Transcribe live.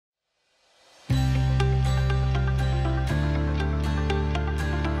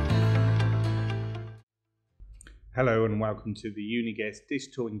Hello and welcome to the Uniguest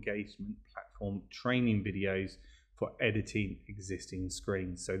Digital Engagement Platform training videos for editing existing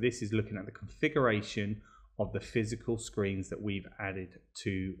screens. So this is looking at the configuration of the physical screens that we've added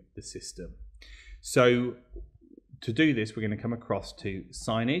to the system. So to do this, we're going to come across to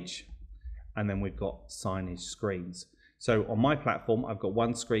signage, and then we've got signage screens. So on my platform, I've got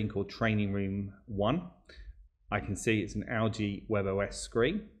one screen called Training Room 1. I can see it's an LG WebOS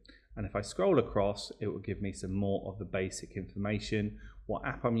screen. And if I scroll across, it will give me some more of the basic information, what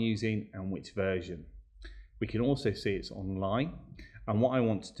app I'm using and which version. We can also see it's online. And what I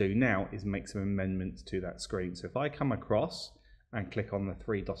want to do now is make some amendments to that screen. So if I come across and click on the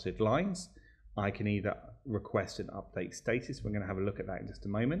three dotted lines, I can either request an update status. We're going to have a look at that in just a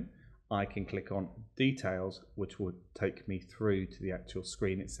moment. I can click on details, which will take me through to the actual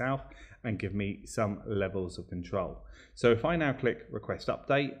screen itself and give me some levels of control. So if I now click request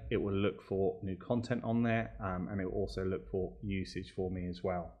update, it will look for new content on there, and it will also look for usage for me as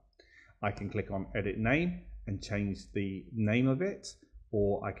well. I can click on edit name and change the name of it,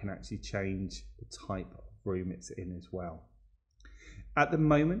 or I can actually change the type of room it's in as well. At the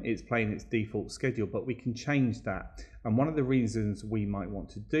moment, it's playing its default schedule, but we can change that. And one of the reasons we might want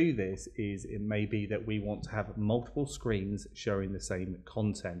to do this is it may be that we want to have multiple screens showing the same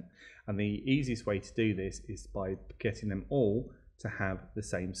content. And the easiest way to do this is by getting them all to have the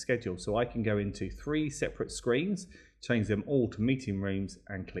same schedule. So I can go into 3 separate screens, change them all to meeting rooms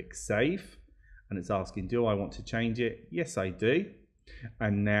and click save. And it's asking, do I want to change it? Yes, I do.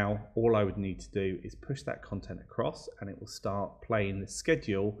 And now all I would need to do is push that content across and it will start playing the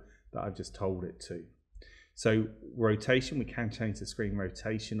schedule that I've just told it to. So rotation, we can change the screen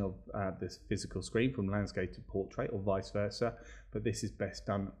rotation of this physical screen from landscape to portrait or vice versa, but this is best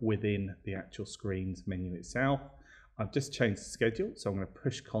done within the actual screen's menu itself. I've just changed the schedule, so I'm going to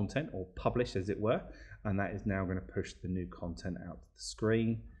push content, or publish as it were, and that is now going to push the new content out to the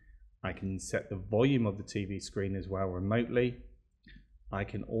screen. I can set the volume of the TV screen as well remotely. I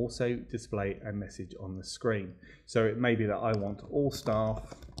can also display a message on the screen. So it may be that I want all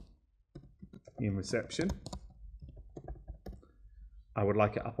staff in reception. I would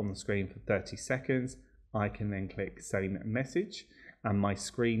like it up on the screen for 30 seconds. I can then click send message, and my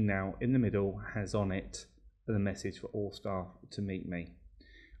screen now in the middle has on it the message for all staff to meet me.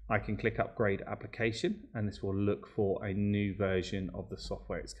 I can click upgrade application, and this will look for a new version of the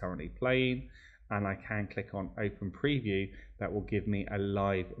software it's currently playing. And I can click on open preview. That will give me a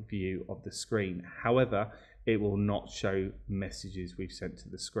live view of the screen. However, it will not show messages we've sent to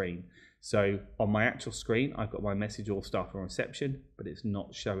the screen. So on my actual screen, I've got my message all staff on reception, but it's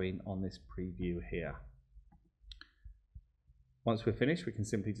not showing on this preview here. Once we're finished, we can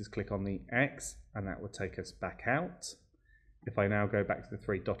simply just click on the X and that will take us back out. If I now go back to the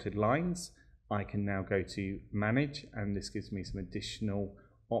 3 dotted lines, I can now go to manage, and this gives me some additional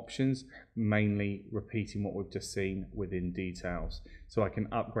options, mainly repeating what we've just seen within details. So I can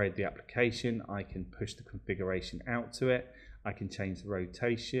upgrade the application, I can push the configuration out to it, I can change the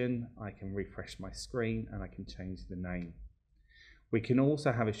rotation, I can refresh my screen, and I can change the name. We can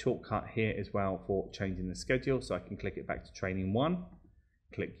also have a shortcut here as well for changing the schedule, so I can click it back to training 1,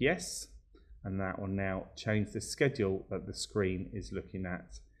 click yes, and that will now change the schedule that the screen is looking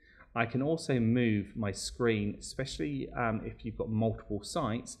at. I can also move my screen, especially if you've got multiple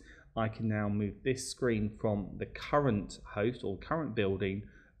sites. I can now move this screen from the current host or current building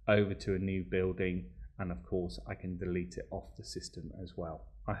over to a new building, and of course I can delete it off the system as well.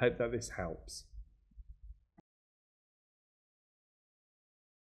 I hope that this helps.